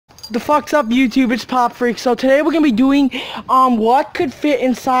the fuck's up, YouTube? It's Pop Freak. So today we're gonna be doing what could fit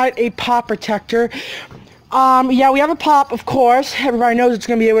inside a pop protector. Yeah, we have a pop, of course. Everybody knows it's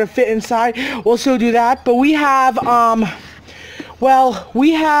gonna be able to fit inside. We'll still do that, but we have well,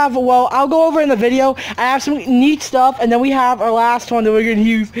 I'll go over in the video. I have some neat stuff, and then we have our last one that we're gonna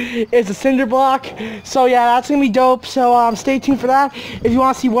use is a cinder block. So yeah, that's gonna be dope. So stay tuned for that. If you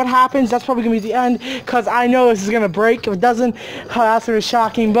want to see what happens, that's probably gonna be the end, because I know this is gonna break. If it doesn't, that's gonna be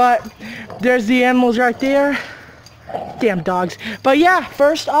shocking. But there's the animals right there. Damn dogs. But yeah,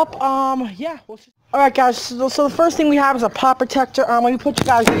 first up, yeah. Alright guys, so the first thing we have is a pop protector. Let me put you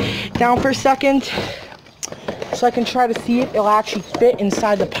guys down for a second, so I can try to see if it'll actually fit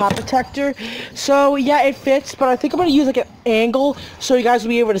inside the pop protector. So yeah, it fits, but I think I'm going to use like an angle so you guys will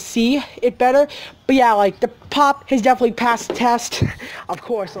be able to see it better. But yeah, like the pop has definitely passed the test, of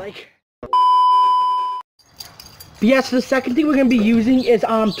course, like. But yeah, so the second thing we're going to be using is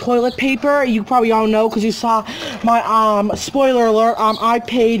toilet paper. You probably all know because you saw my spoiler alert. I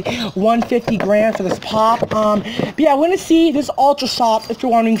paid $150 for this pop. But yeah, we're going to see this ultra soft, if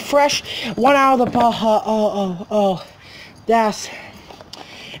you're wondering, fresh, one out of the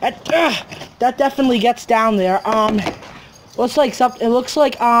that definitely gets down there. Looks like something. It looks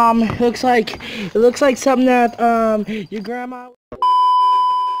like something that your grandma.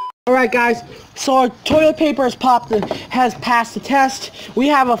 Alright guys, so our toilet paper has passed the test. We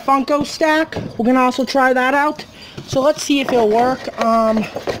have a Funko stack. We're gonna also try that out. So let's see if it'll work.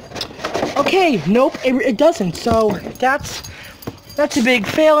 Okay, nope, it doesn't. So that's a big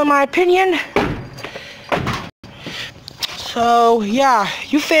fail in my opinion. So yeah,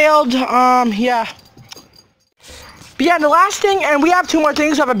 you failed. Yeah. But yeah, the last thing, and we have two more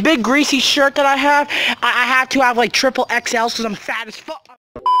things. I have a big greasy shirt that I have. I have to have like triple XLs because I'm fat as fuck.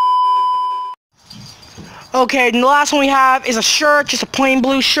 Okay, and the last one we have is a shirt, just a plain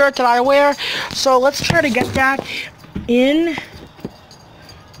blue shirt that I wear. So let's try to get that in.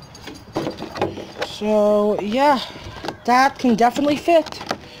 So yeah, that can definitely fit.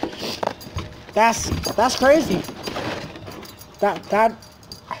 That's crazy.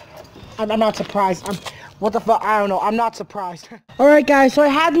 I'm not surprised. What the fuck? I don't know. I'm not surprised. All right, guys. So I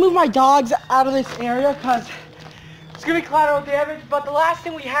had to move my dogs out of this area because it's gonna be collateral damage. But the last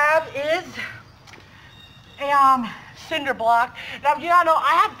thing we have is a cinder block. Now, you know,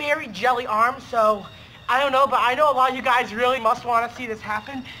 I have very jelly arms, so I don't know, but I know a lot of you guys really must want to see this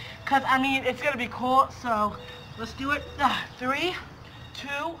happen, because I mean, it's gonna be cool. So let's do it. 3, 2,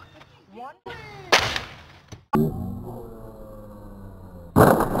 1.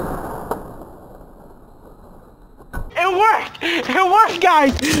 It worked! It worked,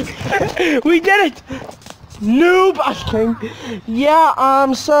 guys! We did it! Noob! I was kidding.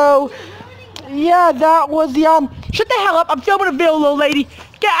 Yeah, so yeah, that was the shut the hell up, I'm filming a video, little lady.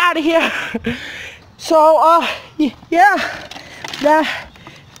 Get out of here. So yeah, that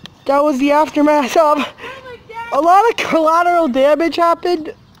was the aftermath of a lot of collateral damage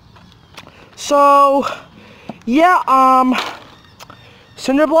happened. So yeah,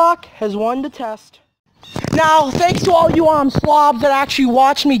 Cinderblock has won the test. Now, thanks to all you slobs that actually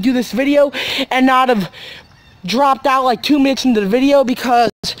watched me do this video and not have dropped out like 2 minutes into the video, because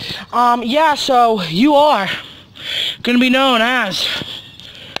yeah, so you are gonna be known as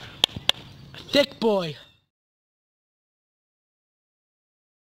Thick Boy.